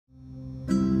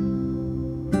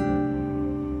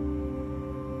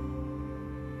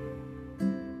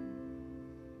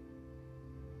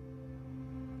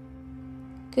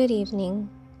Good evening.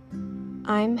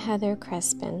 I'm Heather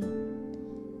Crespin,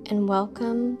 and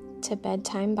welcome to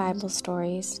Bedtime Bible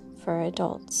Stories for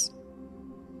Adults.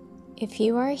 If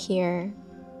you are here,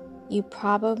 you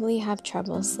probably have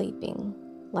trouble sleeping,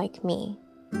 like me.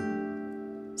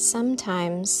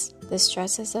 Sometimes the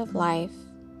stresses of life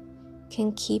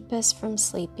can keep us from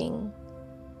sleeping,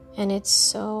 and it's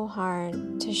so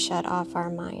hard to shut off our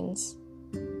minds.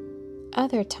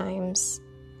 Other times,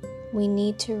 we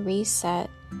need to reset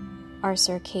our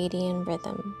circadian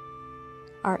rhythm,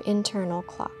 our internal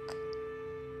clock.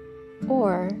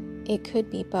 Or it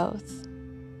could be both.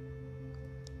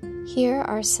 Here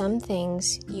are some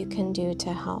things you can do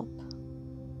to help.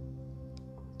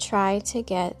 Try to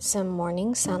get some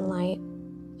morning sunlight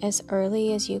as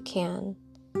early as you can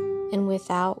and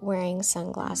without wearing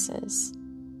sunglasses,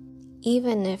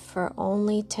 even if for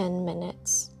only 10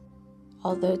 minutes,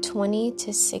 although 20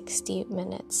 to 60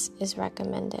 minutes is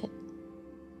recommended.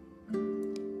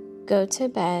 Go to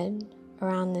bed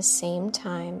around the same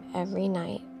time every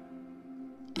night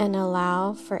and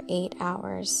allow for 8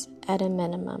 hours at a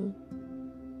minimum.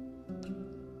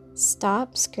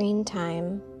 Stop screen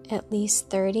time at least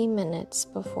 30 minutes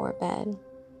before bed.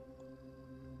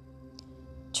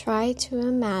 Try to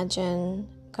imagine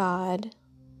God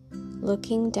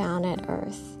looking down at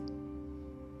earth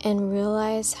and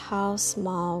realize how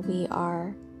small we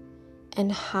are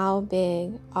and how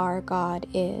big our God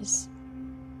is.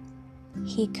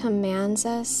 He commands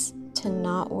us to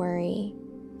not worry,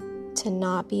 to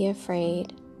not be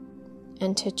afraid,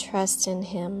 and to trust in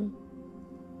Him.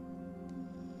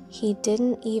 He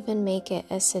didn't even make it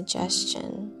a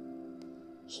suggestion.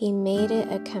 He made it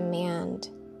a command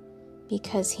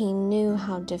because He knew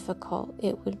how difficult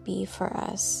it would be for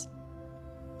us.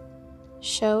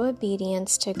 Show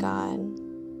obedience to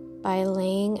God by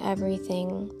laying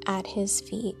everything at His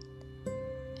feet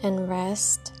and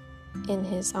rest in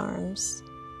His arms.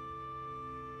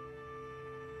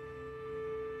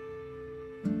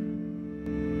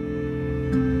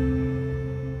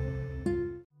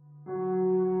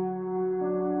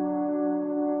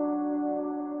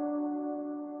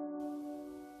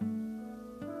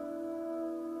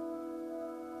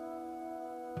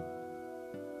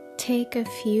 Take a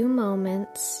few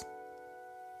moments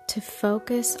to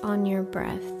focus on your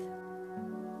breath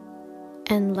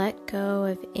and let go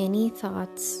of any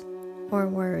thoughts or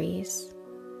worries.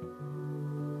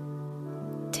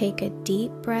 Take a deep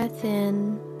breath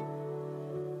in,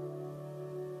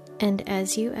 and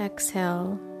as you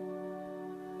exhale,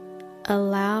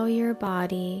 allow your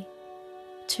body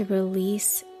to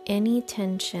release any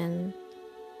tension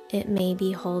it may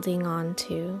be holding on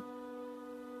to.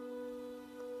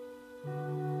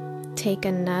 Take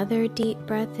another deep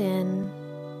breath in,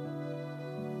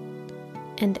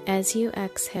 and as you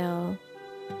exhale,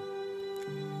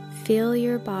 feel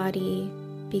your body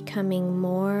becoming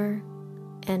more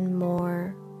and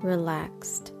more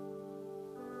relaxed.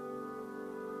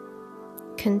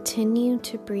 Continue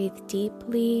to breathe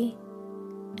deeply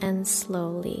and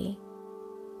slowly,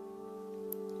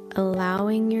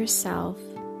 allowing yourself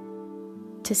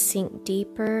to sink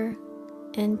deeper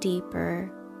and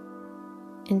deeper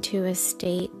into a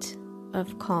state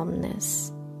of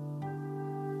calmness.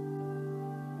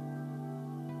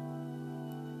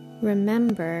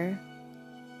 Remember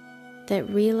that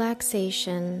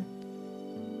relaxation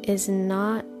is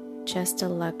not just a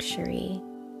luxury,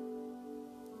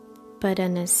 but a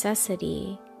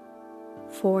necessity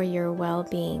for your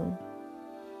well-being.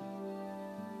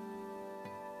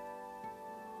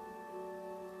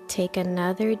 Take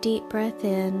another deep breath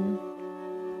in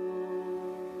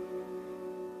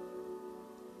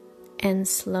and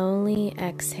slowly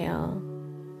exhale.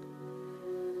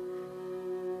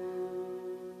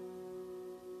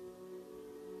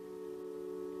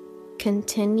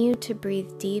 Continue to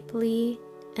breathe deeply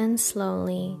and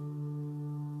slowly,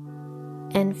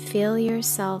 and feel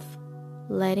yourself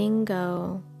letting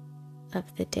go of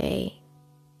the day,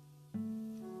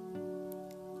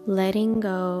 letting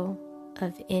go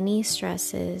of any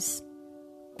stresses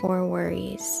or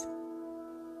worries,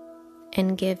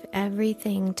 and give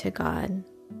everything to God.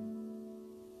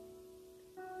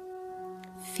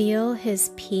 Feel His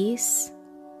peace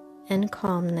and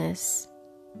calmness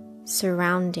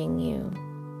surrounding you,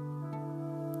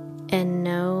 and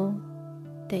know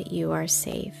that you are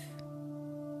safe.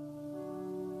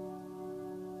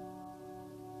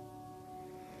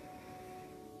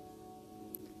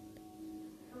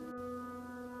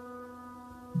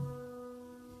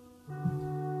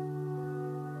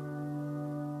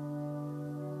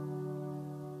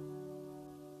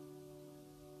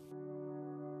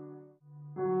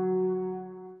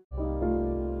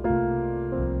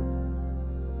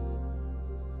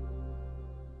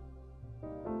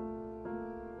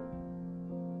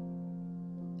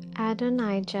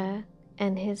 Adonijah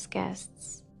and his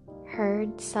guests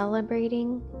heard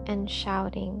celebrating and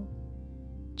shouting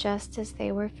just as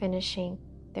they were finishing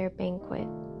their banquet.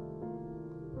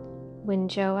 When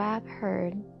Joab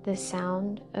heard the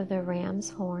sound of the ram's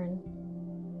horn,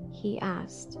 he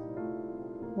asked,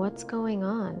 "What's going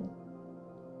on?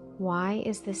 Why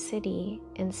is the city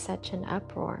in such an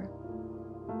uproar?"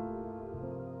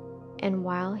 And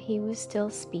while he was still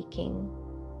speaking,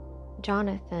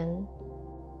 Jonathan,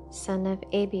 son of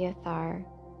Abiathar,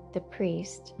 the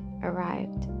priest,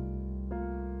 arrived.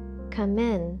 "Come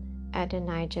in,"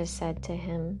 Adonijah said to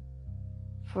him,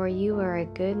 "for you are a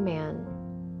good man.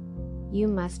 You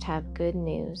must have good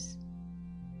news."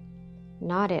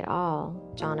 "Not at all,"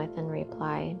 Jonathan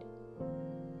replied.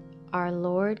 "Our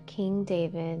Lord King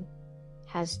David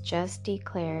has just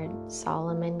declared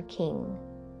Solomon king."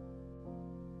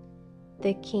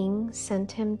 The king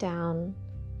sent him down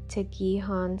to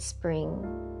Gihon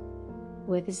Spring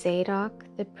with Zadok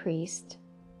the priest,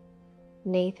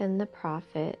 Nathan the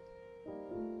prophet,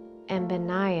 and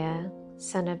Benaiah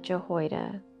son of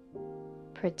Jehoiada,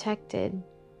 protected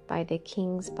by the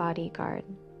king's bodyguard.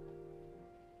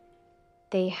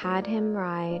 They had him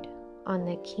ride on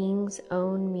the king's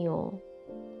own mule,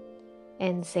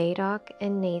 and Zadok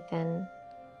and Nathan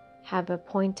have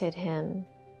appointed him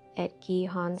at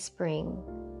Gihon Spring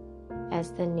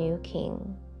as the new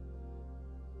king.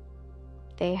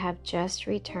 They have just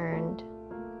returned,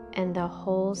 and the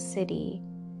whole city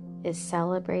is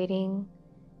celebrating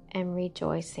and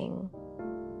rejoicing.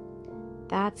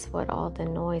 That's what all the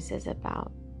noise is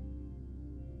about.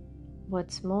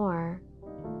 What's more,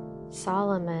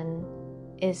 Solomon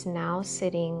is now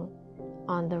sitting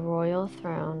on the royal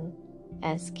throne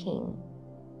as king,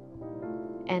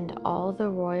 and all the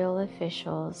royal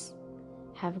officials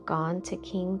have gone to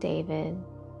King David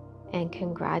and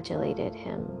congratulated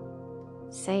him,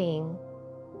 saying,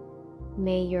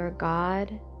 "May your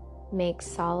God make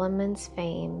Solomon's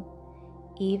fame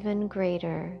even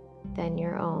greater than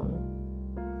your own,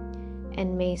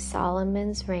 and may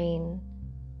Solomon's reign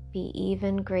be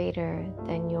even greater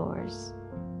than yours."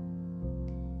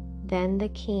 Then the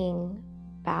king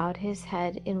bowed his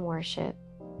head in worship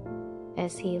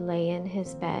as he lay in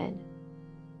his bed,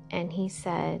 and he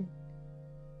said,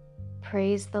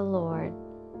 "Praise the Lord,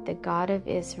 the God of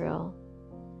Israel,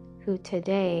 who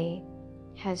today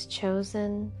has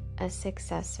chosen a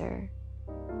successor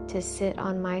to sit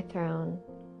on my throne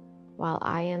while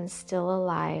I am still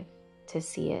alive to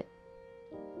see it."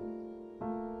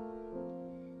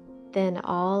 Then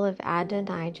all of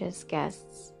Adonijah's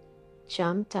guests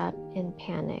jumped up in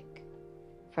panic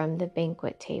from the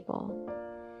banquet table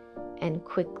and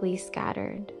quickly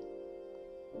scattered.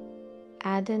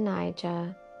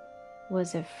 Adonijah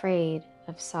was afraid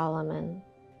of Solomon,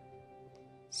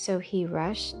 so he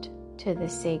rushed to the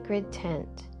sacred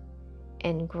tent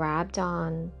and grabbed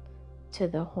on to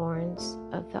the horns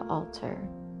of the altar.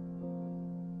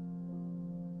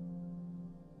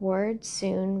 Word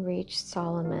soon reached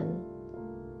Solomon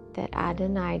that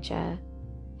Adonijah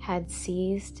had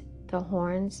seized the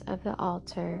horns of the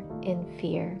altar in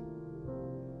fear,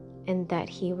 and that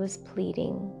he was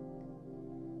pleading,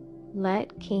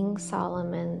 "Let King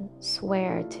Solomon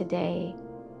swear today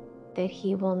that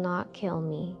he will not kill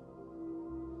me."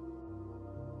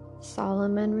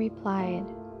 Solomon replied,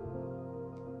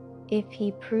 "If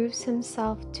he proves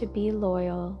himself to be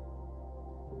loyal,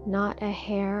 not a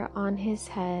hair on his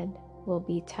head will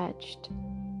be touched.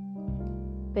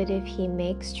 But if he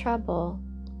makes trouble,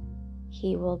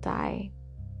 he will die."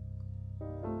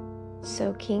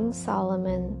 So King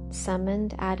Solomon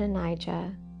summoned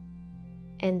Adonijah,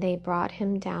 and they brought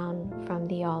him down from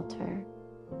the altar.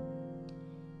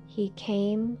 He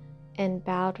came and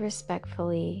bowed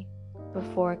respectfully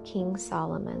before King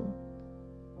Solomon,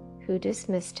 who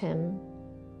dismissed him,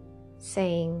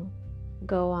 saying,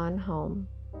 "Go on home."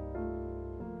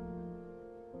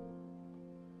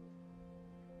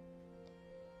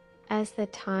 As the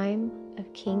time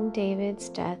of King David's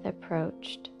death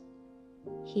approached,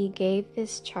 he gave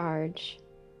this charge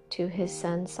to his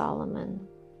son Solomon: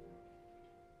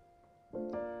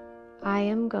 "I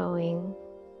am going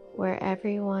where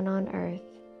everyone on earth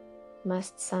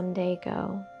must someday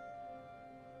go.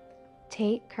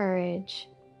 Take courage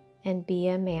and be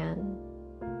a man.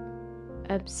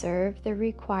 Observe the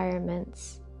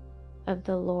requirements of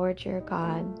the Lord your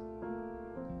God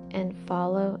and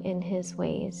follow in his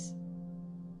ways.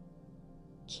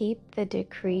 Keep the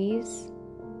decrees,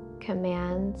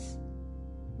 commands,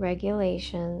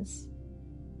 regulations,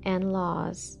 and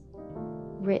laws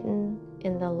written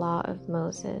in the law of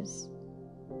Moses,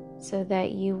 so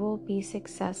that you will be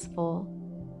successful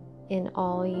in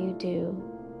all you do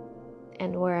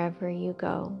and wherever you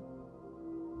go.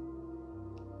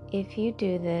 If you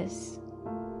do this,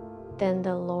 then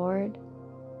the Lord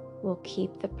will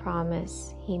keep the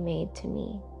promise He made to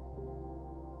me.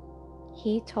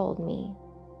 He told me,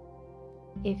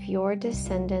 if your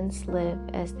descendants live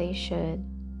as they should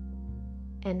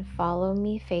and follow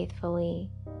me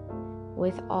faithfully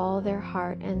with all their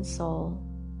heart and soul,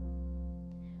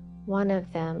 one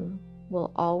of them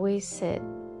will always sit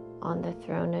on the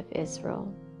throne of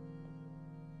Israel.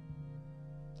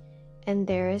 And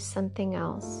there is something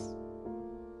else.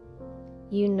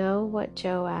 You know what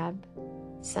Joab,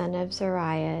 son of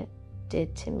Zeruiah,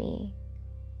 did to me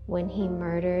when he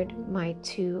murdered my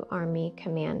 2 army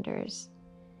commanders,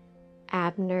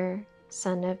 Abner,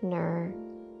 son of Ner,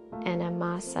 and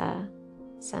Amasa,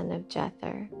 son of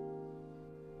Jether.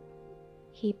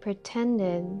 He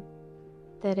pretended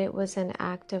that it was an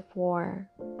act of war,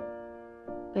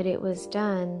 but it was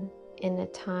done in a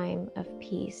time of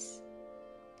peace,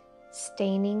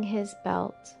 staining his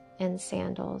belt and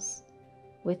sandals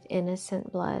with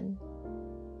innocent blood.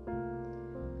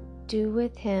 Do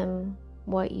with him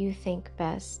what you think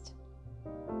best,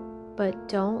 but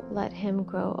don't let him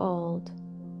grow old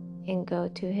and go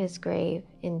to his grave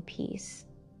in peace.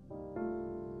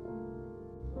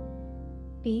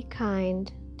 Be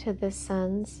kind to the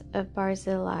sons of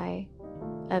Barzillai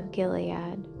of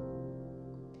Gilead.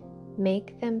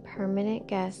 Make them permanent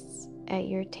guests at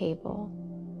your table,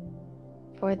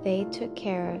 for they took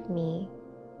care of me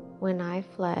when I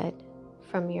fled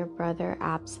from your brother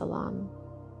Absalom.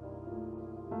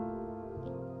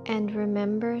 And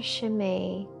remember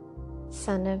Shimei,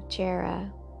 son of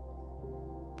Jerah,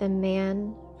 the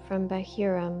man from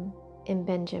Bahurim in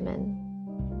Benjamin.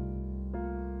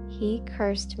 He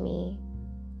cursed me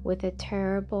with a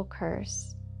terrible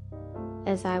curse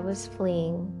as I was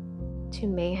fleeing to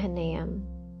Mahanaim.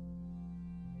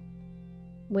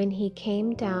 When he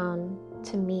came down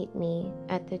to meet me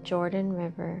at the Jordan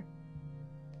River,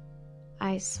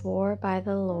 I swore by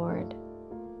the Lord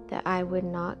that I would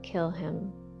not kill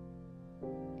him.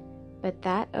 But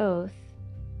that oath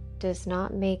does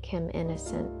not make him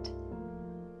innocent.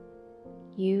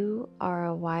 You are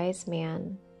a wise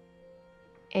man,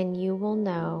 and you will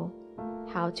know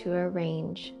how to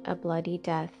arrange a bloody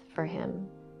death for him.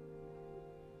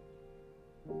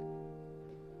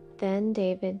 Then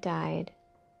David died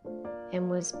and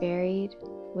was buried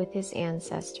with his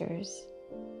ancestors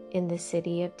in the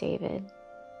city of David.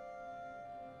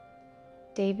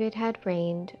 David had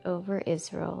reigned over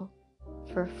Israel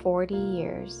for 40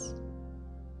 years,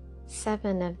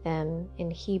 7 of them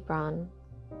in Hebron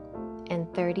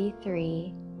and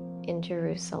 33 in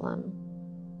Jerusalem.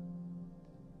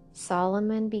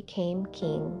 Solomon became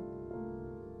king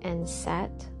and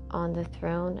sat on the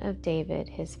throne of David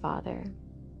his father,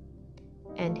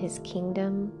 and his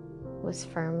kingdom was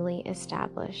firmly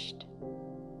established.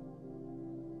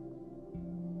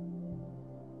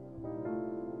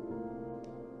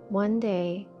 One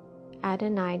day,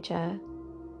 Adonijah,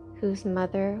 whose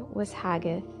mother was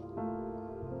Haggith,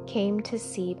 came to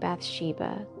see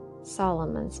Bathsheba,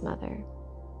 Solomon's mother.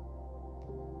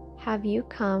 "Have you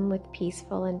come with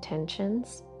peaceful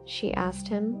intentions?" she asked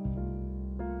him.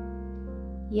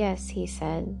 "Yes," he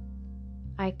said,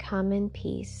 "I come in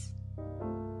peace.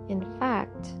 In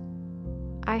fact,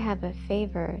 I have a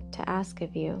favor to ask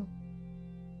of you."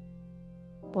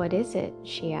 "What is it?"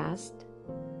 she asked.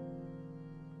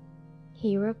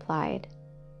 He replied,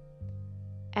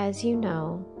 "As you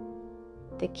know,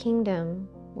 the kingdom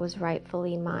was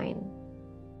rightfully mine.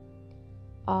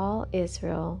 All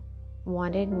Israel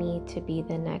wanted me to be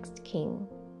the next king.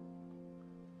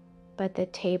 But the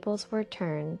tables were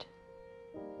turned,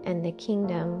 and the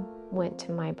kingdom went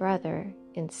to my brother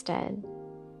instead,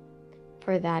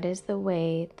 for that is the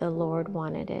way the Lord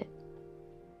wanted it.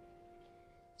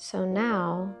 So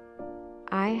now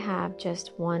I have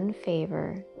just one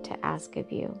favor to ask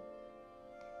of you.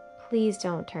 Please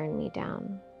don't turn me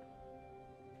down."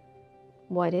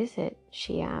 "What is it?"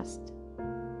 she asked.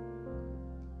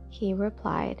 He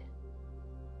replied,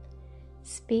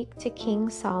 "Speak to King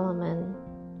Solomon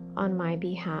on my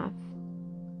behalf,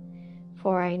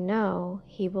 for I know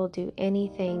he will do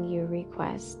anything you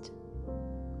request.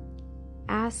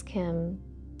 Ask him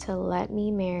to let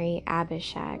me marry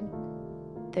Abishag,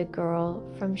 the girl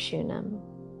from Shunem."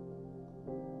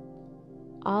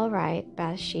 "All right,"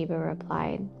 Bathsheba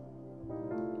replied,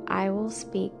 "I will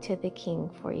speak to the king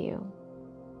for you."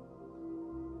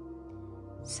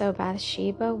 So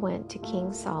Bathsheba went to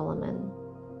King Solomon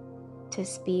to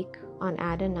speak on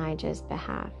Adonijah's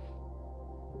behalf.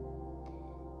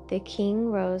 The king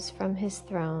rose from his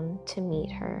throne to meet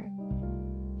her,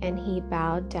 and he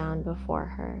bowed down before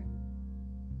her.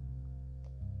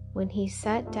 When he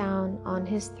sat down on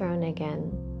his throne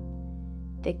again,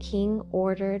 the king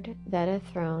ordered that a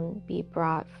throne be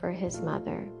brought for his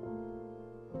mother,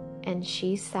 and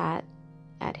she sat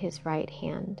at his right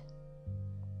hand.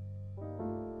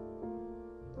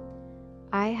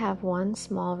 "I have one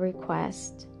small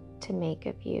request to make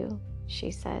of you,"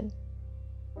 she said.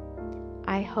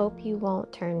 "I hope you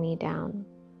won't turn me down."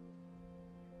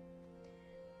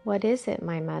 "What is it,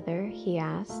 my mother?" he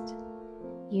asked.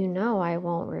 "You know I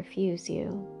won't refuse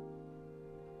you."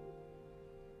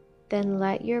 "Then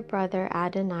let your brother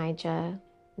Adonijah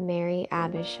marry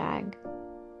Abishag,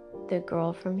 the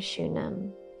girl from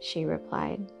Shunem," she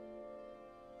replied.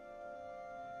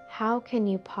 "How can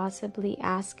you possibly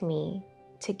ask me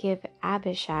to give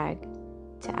Abishag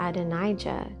to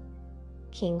Adonijah?"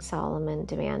 King Solomon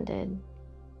demanded.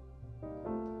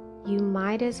 "You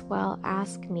might as well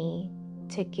ask me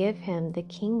to give him the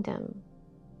kingdom.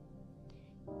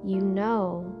 You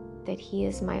know that he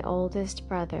is my oldest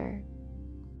brother,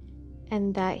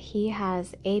 and that he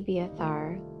has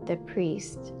Abiathar the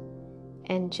priest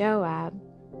and Joab,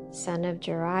 son of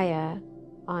Jeruiah,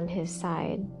 on his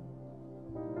side."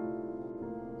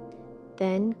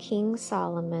 Then King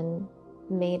Solomon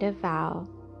made a vow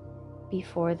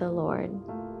before the Lord.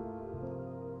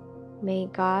 "May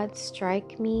God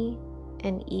strike me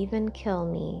and even kill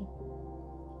me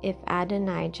if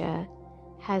Adonijah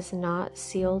has not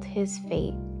sealed his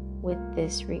fate with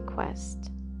this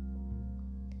request.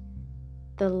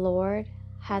 The Lord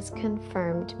has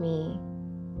confirmed me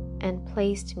and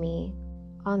placed me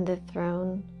on the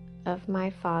throne of my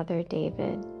father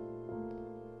David.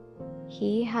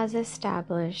 He has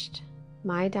established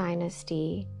my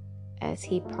dynasty as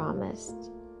he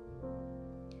promised.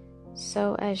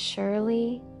 So as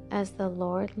surely as the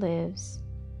Lord lives,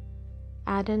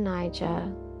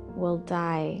 Adonijah will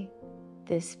die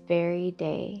this very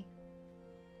day."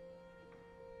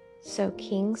 So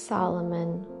King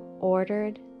Solomon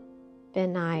ordered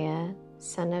Benaiah,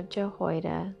 son of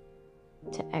Jehoiada,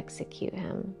 to execute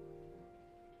him,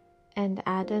 and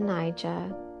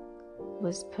Adonijah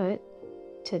was put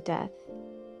to death.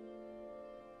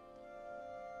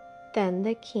 Then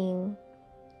the king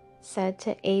said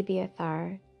to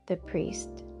Abiathar the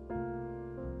priest,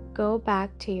 "Go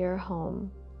back to your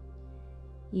home.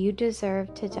 You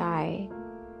deserve to die,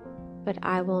 but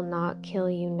I will not kill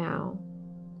you now,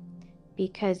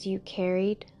 because you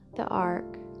carried the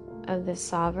ark of the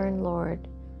sovereign Lord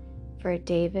for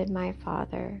David my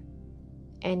father,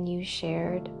 and you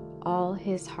shared all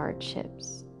his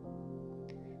hardships."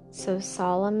 So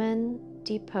Solomon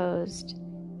deposed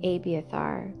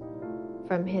Abiathar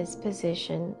from his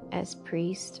position as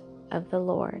priest of the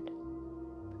Lord,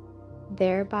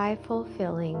 thereby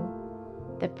fulfilling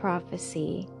the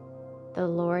prophecy the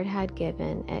Lord had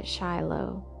given at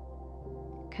Shiloh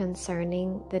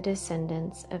concerning the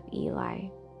descendants of Eli.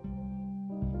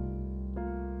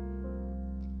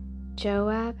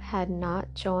 Joab had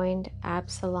not joined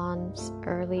Absalom's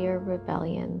earlier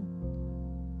rebellion,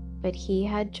 but he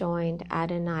had joined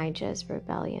Adonijah's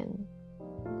rebellion.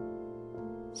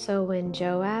 So when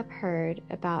Joab heard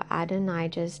about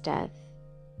Adonijah's death,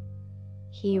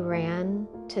 he ran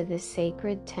to the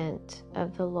sacred tent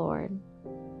of the Lord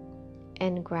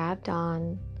and grabbed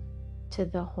on to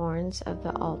the horns of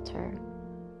the altar.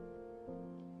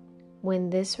 When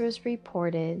this was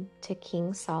reported to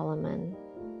King Solomon,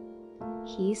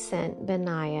 he sent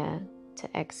Benaiah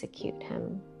to execute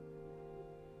him.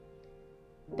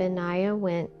 Benaiah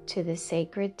went to the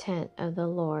sacred tent of the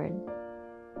Lord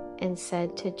and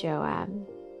said to Joab,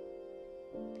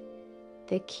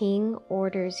 "The king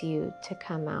orders you to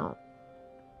come out."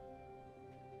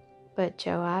 But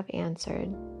Joab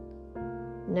answered,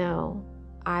 "No,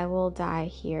 I will die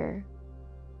here."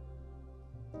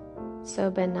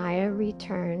 So Benaiah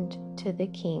returned to the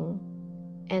king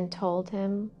and told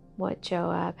him what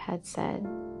Joab had said.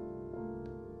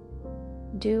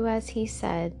 "Do as he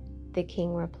said," the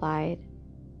king replied.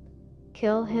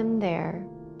 "Kill him there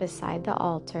beside the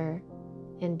altar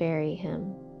and bury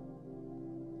him.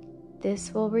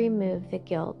 This will remove the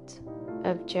guilt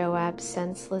of Joab's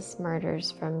senseless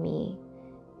murders from me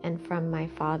and from my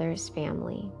father's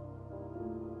family.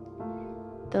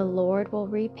 The Lord will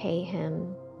repay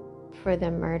him for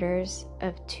the murders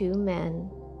of 2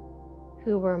 men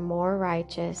who were more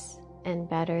righteous and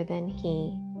better than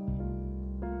he.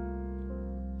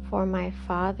 For my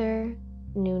father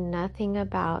knew nothing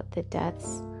about the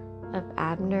deaths of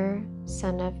Abner,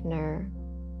 son of Ner,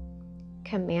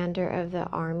 commander of the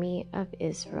army of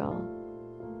Israel,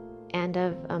 and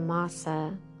of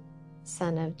Amasa,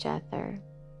 son of Jether,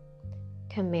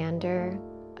 commander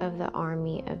of the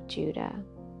army of Judah.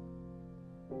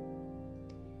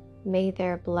 May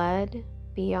their blood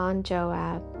be on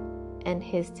Joab and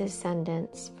his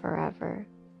descendants forever.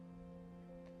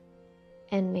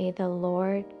 And may the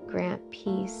Lord grant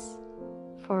peace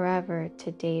forever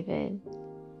to David,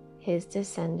 his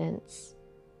descendants,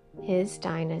 his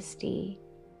dynasty,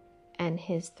 and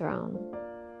his throne.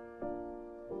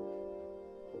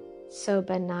 So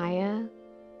Benaiah,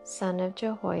 son of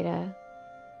Jehoiada,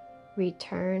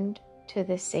 returned to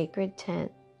the sacred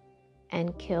tent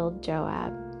and killed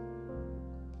Joab,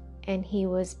 and he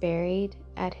was buried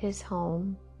at his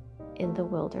home in the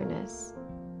wilderness.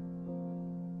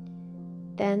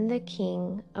 Then the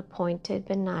king appointed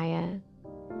Benaiah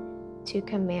to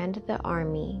command the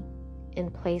army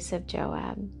in place of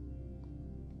Joab,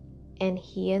 and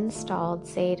he installed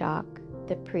Zadok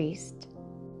the priest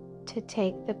to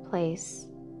take the place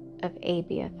of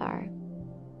Abiathar.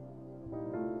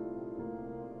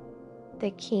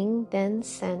 The king then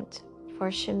sent for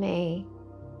Shimei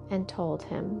and told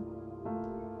him,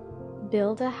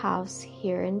 "Build a house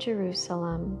here in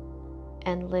Jerusalem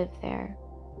and live there,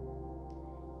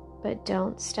 but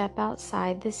don't step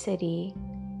outside the city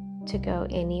to go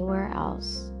anywhere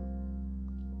else.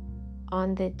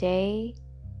 On the day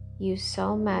you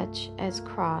so much as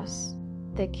cross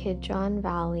the Kidron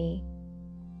Valley,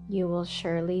 you will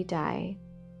surely die,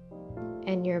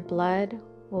 and your blood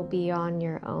will be on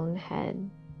your own head."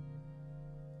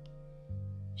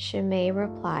 Shimei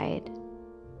replied,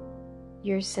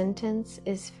 "Your sentence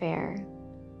is fair.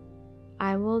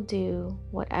 I will do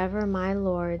whatever my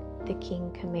lord the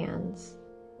king commands."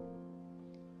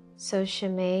 So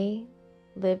Shimei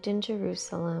lived in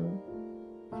Jerusalem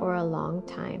for a long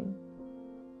time.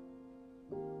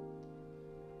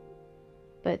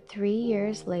 But 3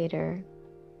 years later,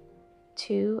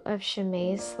 2 of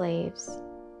Shimei's slaves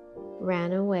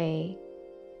ran away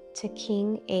to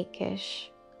King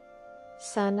Achish,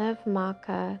 son of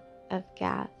Maacah of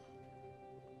Gath.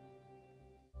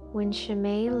 When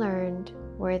Shimei learned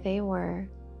where they were,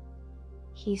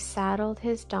 he saddled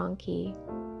his donkey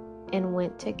and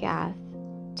went to Gath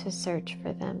to search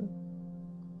for them.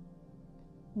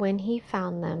 When he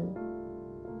found them,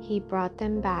 he brought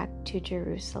them back to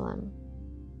Jerusalem.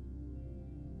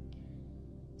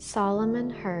 Solomon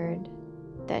heard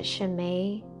that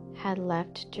Shimei had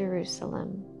left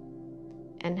Jerusalem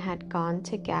and had gone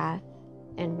to Gath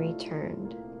and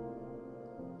returned.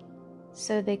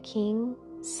 So the king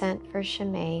sent for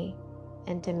Shimei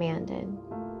and demanded,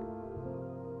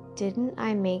 "Didn't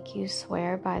I make you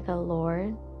swear by the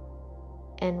Lord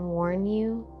and warn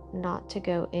you not to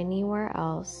go anywhere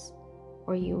else,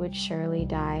 or you would surely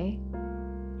die?"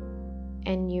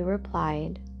 And you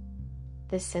replied,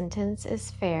 "The sentence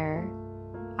is fair.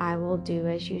 I will do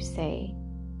as you say."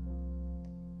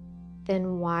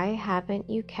 Then why haven't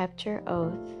you kept your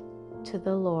oath to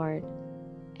the Lord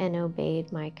and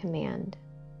obeyed my command?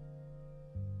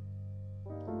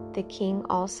 The king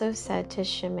also said to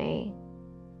Shimei,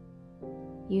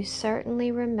 "You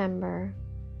certainly remember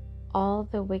all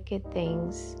the wicked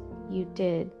things you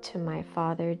did to my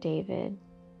father David.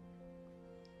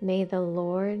 May the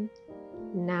Lord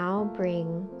now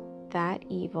bring that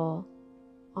evil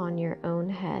on your own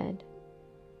head.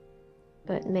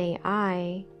 But may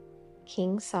I,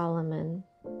 King Solomon,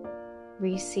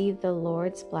 receive the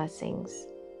Lord's blessings,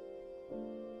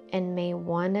 and may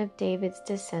one of David's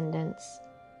descendants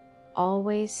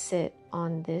always sit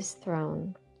on this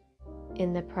throne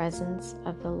in the presence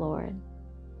of the Lord."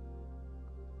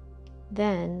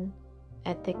 Then,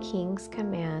 at the king's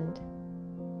command,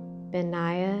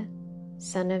 Benaiah,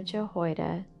 son of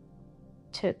Jehoiada,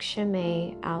 took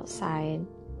Shimei outside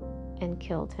and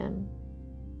killed him.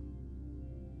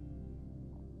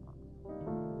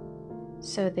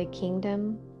 So the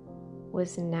kingdom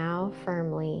was now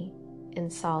firmly in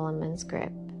Solomon's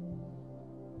grip.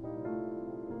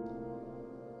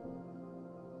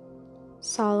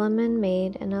 Solomon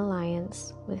made an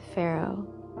alliance with Pharaoh,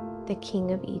 the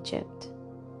king of Egypt,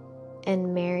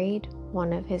 and married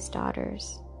one of his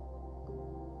daughters.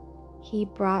 He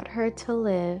brought her to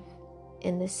live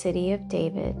in the city of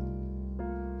David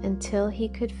until he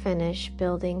could finish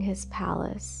building his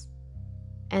palace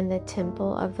and the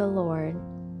temple of the Lord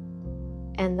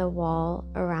and the wall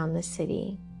around the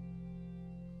city.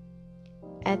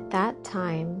 At that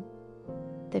time,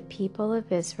 the people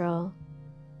of Israel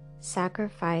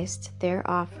sacrificed their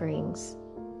offerings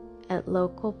at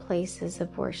local places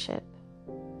of worship,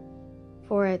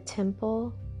 for a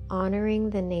temple honoring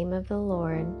the name of the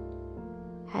Lord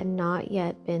had not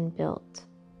yet been built.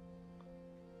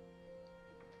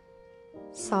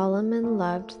 Solomon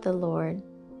loved the Lord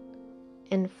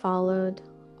and followed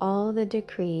all the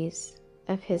decrees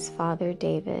of his father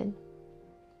David,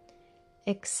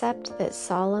 except that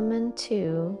Solomon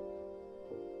too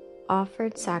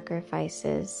offered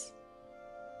sacrifices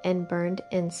and burned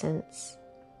incense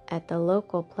at the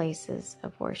local places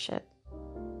of worship.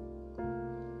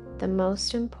 The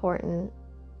most important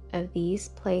of these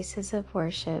places of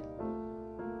worship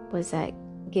was at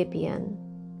Gibeon.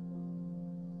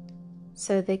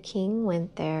 So the king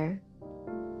went there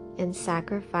and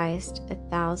sacrificed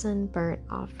 1,000 burnt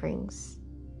offerings.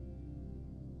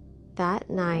 That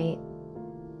night,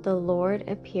 the Lord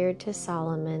appeared to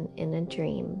Solomon in a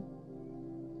dream,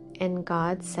 and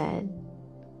God said,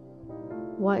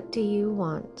 "What do you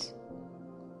want?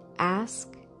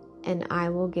 Ask, and I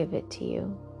will give it to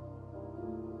you."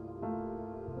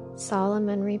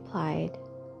 Solomon replied,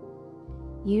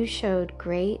 "You showed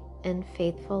great and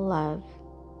faithful love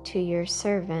to your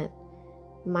servant,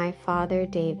 my father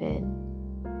David,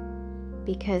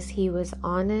 because he was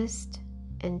honest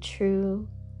and true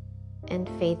and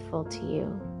faithful to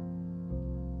you.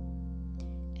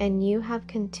 And you have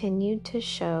continued to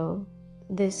show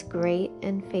this great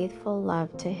and faithful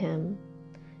love to him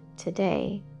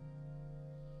today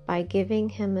by giving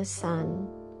him a son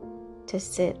to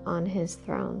sit on his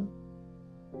throne.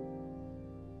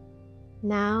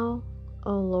 Now,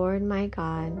 O Lord my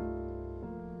God,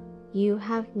 you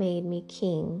have made me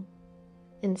king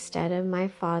instead of my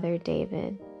father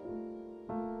David,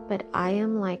 but I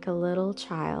am like a little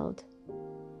child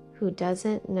who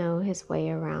doesn't know his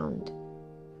way around.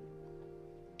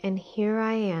 And here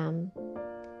I am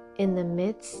in the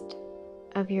midst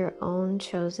of your own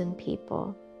chosen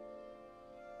people,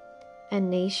 a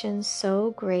nation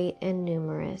so great and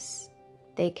numerous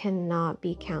they cannot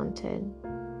be counted.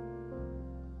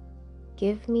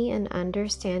 Give me an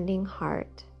understanding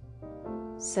heart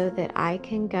so that I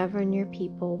can govern your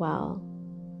people well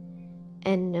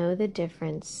and know the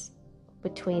difference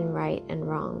between right and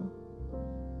wrong.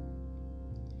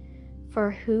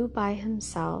 For who by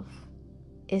himself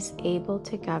is able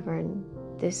to govern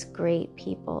this great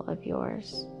people of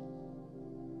yours?"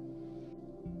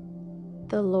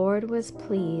 The Lord was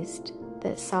pleased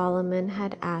that Solomon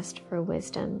had asked for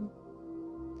wisdom.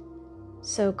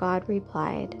 So God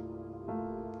replied,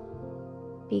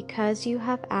 "Because you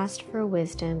have asked for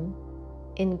wisdom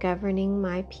in governing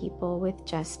my people with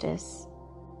justice,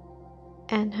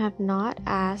 and have not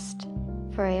asked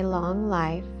for a long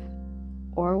life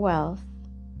or wealth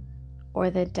or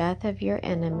the death of your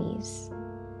enemies,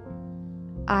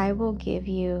 I will give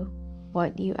you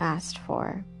what you asked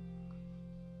for.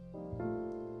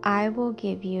 I will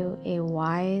give you a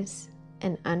wise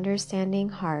and understanding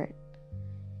heart,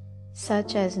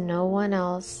 such as no one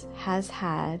else has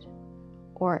had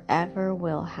or ever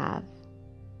will have.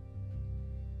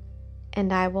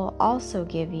 And I will also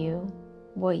give you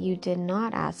what you did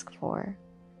not ask for,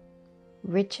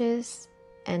 riches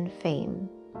and fame.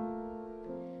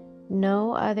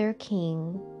 No other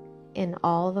king in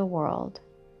all the world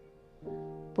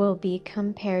will be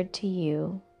compared to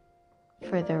you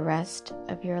for the rest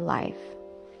of your life.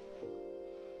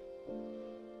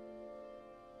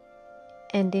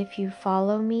 And if you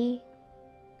follow me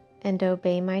and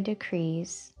obey my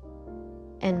decrees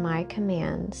and my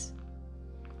commands,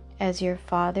 as your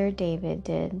father David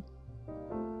did,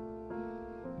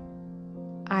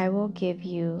 I will give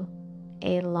you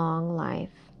a long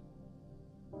life."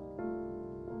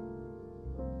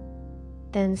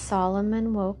 Then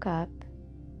Solomon woke up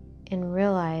and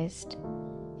realized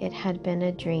it had been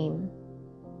a dream.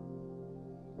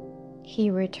 He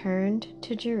returned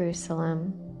to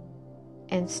Jerusalem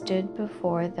and stood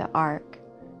before the ark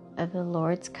of the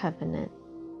Lord's covenant,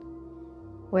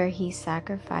 where he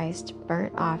sacrificed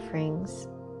burnt offerings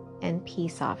and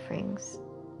peace offerings.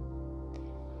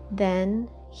 Then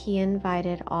he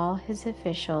invited all his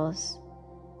officials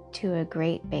to a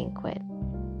great banquet.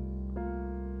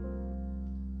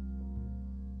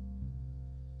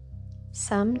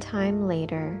 Some time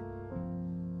later,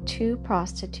 2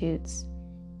 prostitutes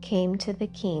came to the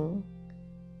king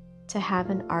to have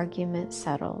an argument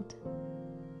settled.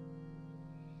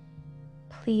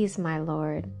 "Please, my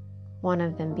lord," one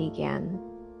of them began,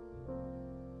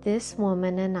 "this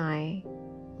woman and I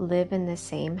live in the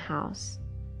same house.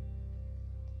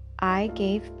 I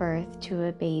gave birth to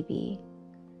a baby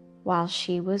while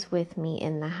she was with me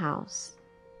in the house.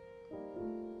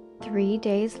 3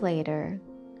 days later,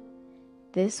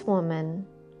 this woman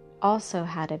also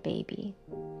had a baby.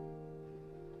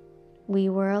 We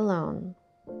were alone.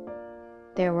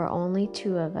 There were only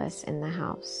 2 of us in the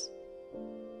house.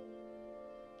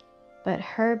 But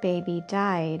her baby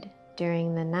died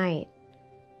during the night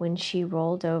when she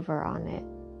rolled over on it.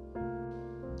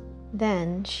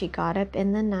 Then she got up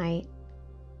in the night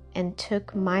and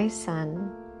took my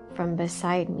son from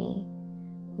beside me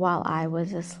while I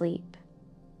was asleep.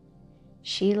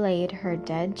 She laid her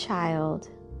dead child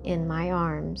in my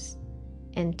arms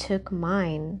and took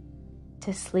mine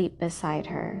to sleep beside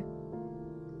her.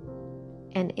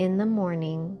 And in the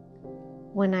morning,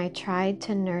 when I tried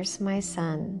to nurse my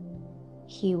son,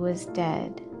 he was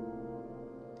dead.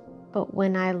 But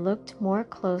when I looked more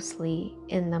closely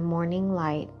in the morning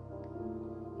light,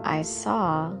 I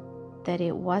saw that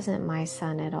it wasn't my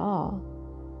son at all.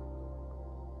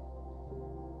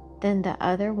 Then the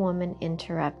other woman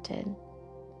interrupted.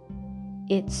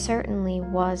 It certainly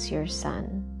was your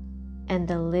son, and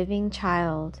the living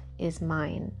child is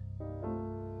mine.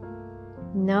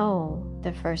 No,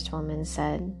 the first woman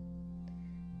said.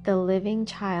 The living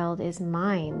child is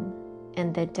mine,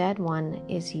 and the dead one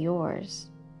is yours.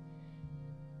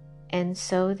 And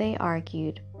so they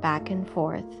argued back and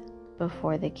forth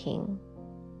before the king.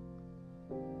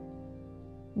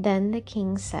 Then the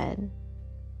king said,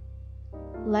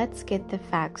 "Let's get the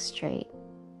facts straight.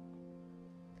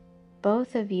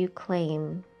 Both of you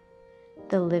claim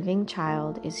the living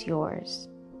child is yours,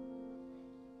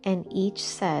 and each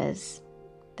says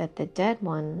that the dead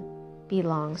one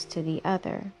belongs to the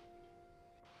other.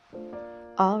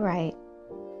 All right,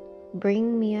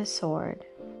 bring me a sword."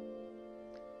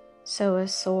 So a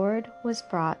sword was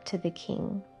brought to the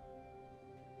king.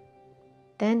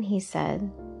 Then he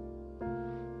said,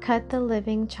 "Cut the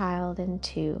living child in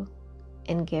two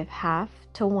and give half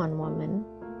to one woman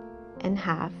and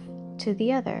half to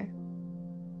the other."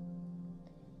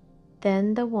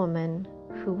 Then the woman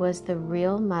who was the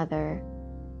real mother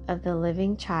of the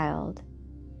living child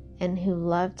and who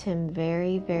loved him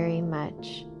very, very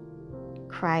much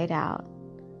cried out,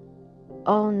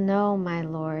 "Oh no, my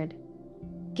lord,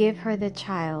 give her the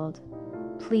child.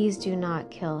 Please do not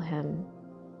kill him."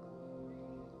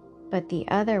 But the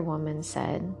other woman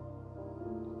said,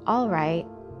 "All right,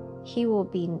 he will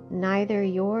be neither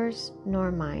yours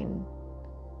nor mine.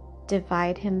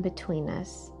 Divide him between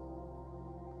us."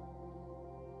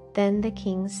 Then the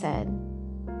king said,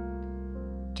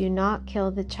 "Do not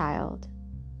kill the child,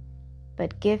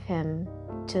 but give him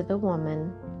to the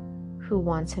woman who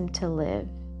wants him to live,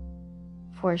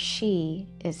 for she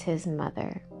is his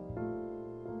mother."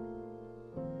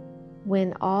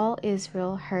 When all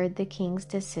Israel heard the king's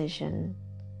decision,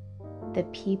 the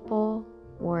people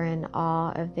were in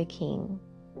awe of the king,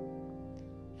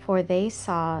 for they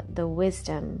saw the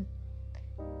wisdom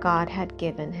God had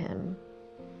given him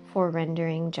for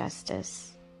rendering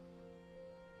justice.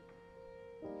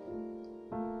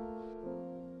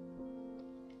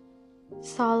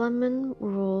 Solomon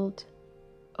ruled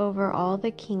over all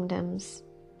the kingdoms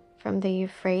from the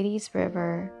Euphrates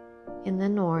River in the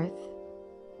north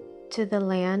to the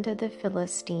land of the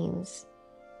Philistines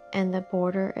and the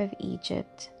border of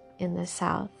Egypt in the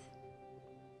south.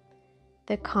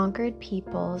 The conquered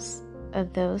peoples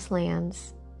of those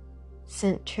lands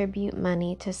sent tribute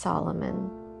money to Solomon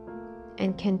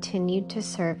and continued to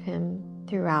serve him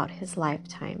throughout his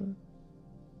lifetime.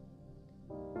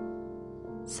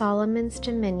 Solomon's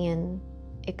dominion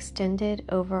extended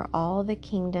over all the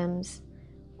kingdoms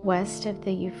west of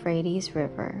the Euphrates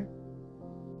River,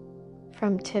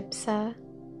 from Tiphsah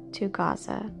to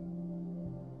Gaza,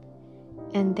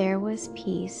 and there was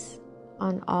peace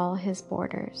on all his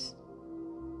borders.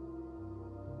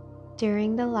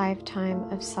 During the lifetime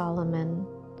of Solomon,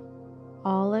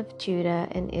 all of Judah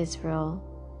and Israel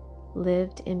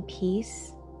lived in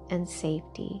peace and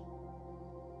safety.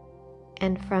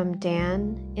 And from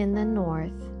Dan in the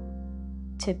north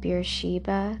to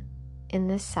Beersheba in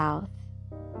the south,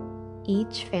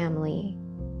 each family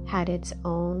had its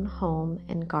own home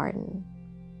and garden.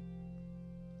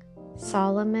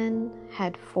 Solomon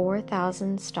had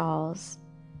 4,000 stalls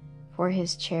for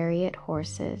his chariot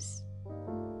horses,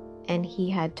 and he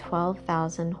had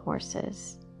 12,000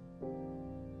 horses.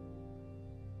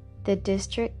 The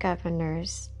district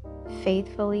governors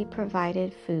faithfully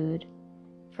provided food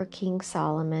for King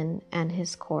Solomon and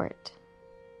his court.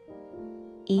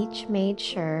 Each made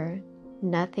sure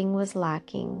nothing was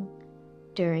lacking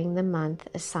during the month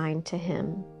assigned to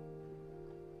him.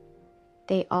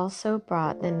 They also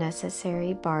brought the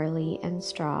necessary barley and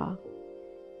straw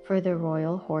for the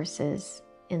royal horses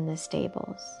in the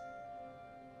stables.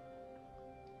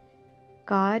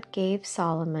 God gave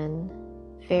Solomon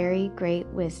very great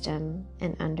wisdom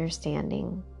and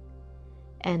understanding,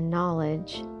 and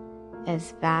knowledge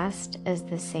as vast as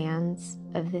the sands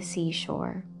of the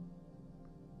seashore.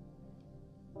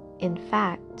 In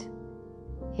fact,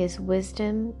 His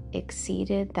wisdom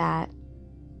exceeded that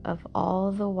of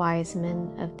all the wise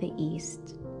men of the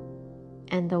East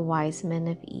and the wise men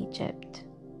of Egypt.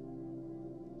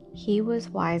 He was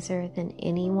wiser than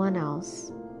anyone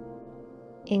else,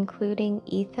 including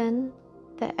Ethan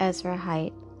the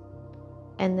Ezrahite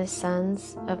and the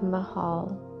sons of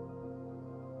Mahal,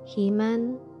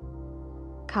 Heman,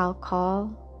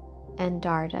 Calcol, and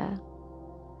Darda.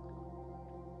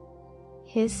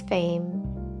 His fame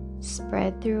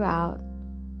spread throughout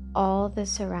all the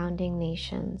surrounding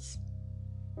nations.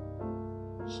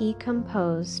 He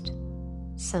composed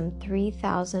some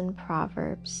 3,000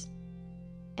 proverbs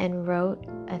and wrote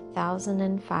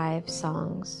 1,005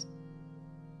 songs.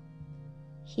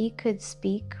 He could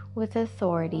speak with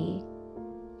authority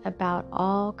about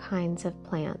all kinds of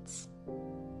plants,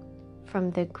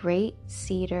 from the great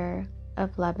cedar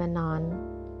of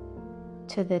Lebanon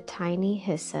to the tiny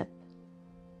hyssop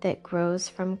that grows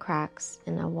from cracks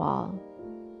in a wall.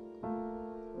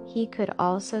 He could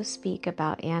also speak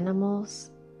about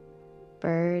animals,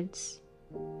 birds,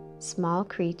 small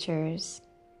creatures,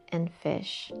 and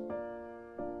fish.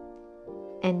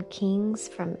 And kings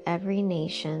from every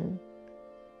nation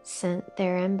sent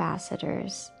their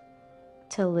ambassadors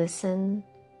to listen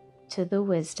to the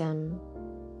wisdom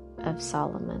of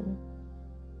Solomon.